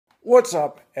What's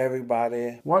up,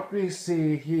 everybody? What we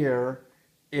see here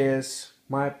is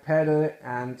my pedal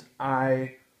and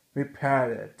I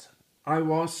repaired it. I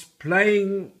was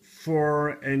playing for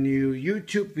a new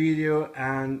YouTube video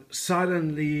and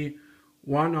suddenly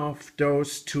one of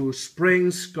those two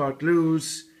springs got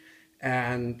loose,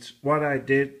 and what I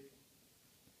did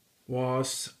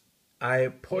was I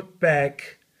put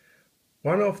back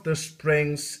one of the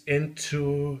springs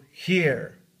into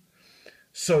here.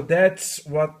 So that's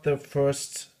what the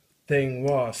first thing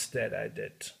was that I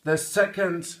did. The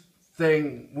second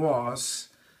thing was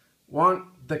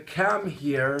the cam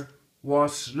here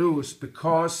was loose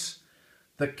because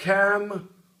the cam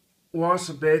was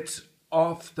a bit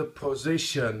off the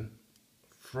position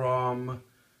from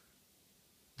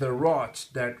the rod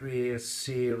that we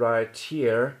see right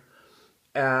here,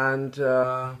 and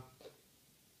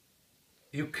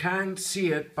you can't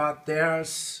see it, but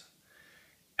there's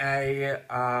a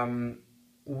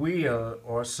wheel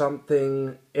or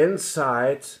something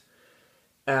inside,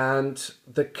 and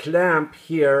the clamp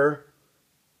here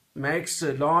makes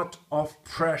a lot of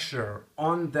pressure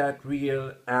on that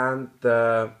wheel and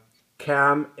the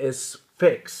cam is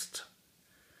fixed.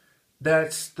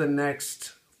 That's the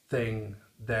next thing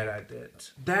that I did.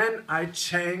 Then I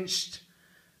changed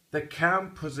the cam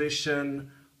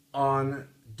position on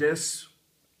this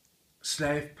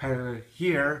slave pedal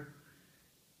here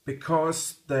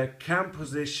because the cam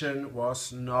position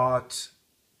was not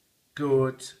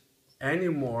good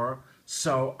anymore,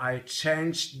 so I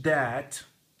changed that,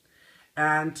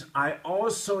 and I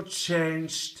also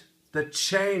changed the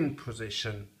chain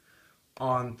position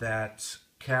on that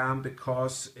cam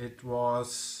because it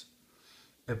was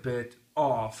a bit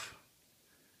off.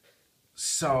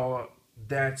 So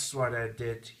that's what I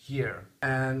did here,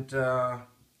 and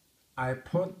I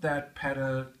put that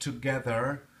pedal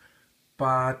together,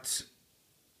 but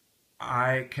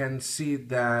I can see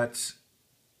that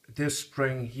this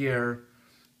spring here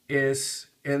is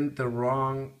in the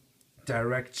wrong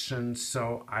direction,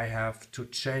 so I have to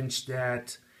change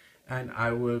that and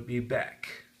I will be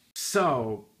back.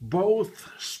 So both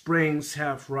springs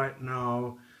have right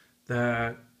now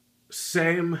the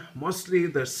same, mostly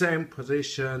the same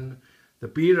position. The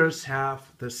beaters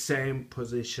have the same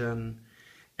position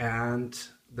and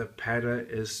the pedal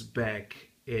is back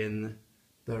in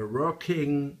the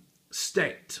working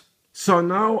state. So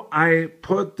now I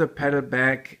put the pedal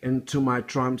back into my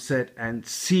drum set and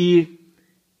see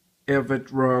if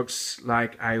it works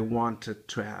like I wanted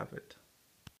to have it.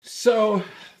 So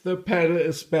the pedal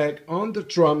is back on the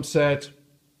drum set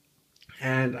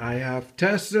and I have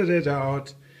tested it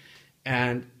out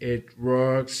and it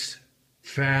works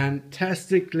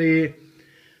fantastically.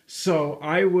 So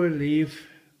I will leave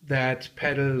that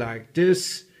pedal like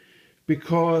this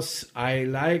because I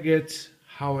like it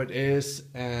how it is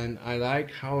and I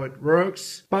like how it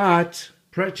works, but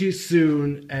pretty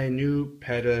soon a new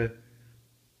pedal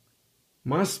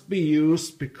must be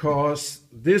used because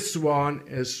this one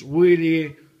is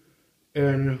really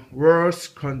in worse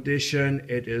condition.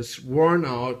 It is worn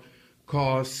out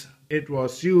because it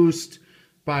was used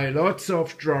by lots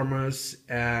of drummers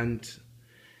and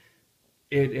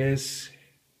it is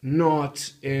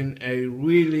not in a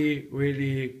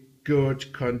really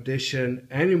good condition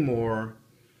anymore.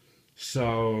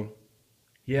 So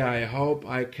yeah, I hope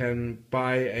I can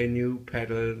buy a new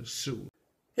pedal soon.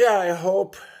 Yeah, I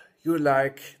hope you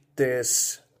like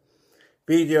this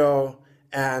video,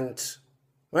 and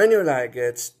when you like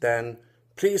it, then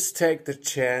please take the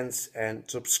chance and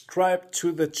subscribe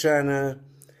to the channel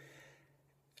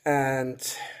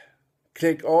and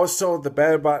click also the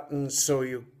bell button so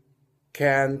you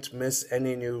can't miss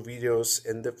any new videos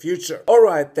in the future.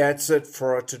 Alright, that's it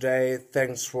for today.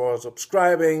 Thanks for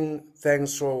subscribing.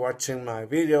 Thanks for watching my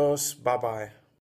videos. Bye bye.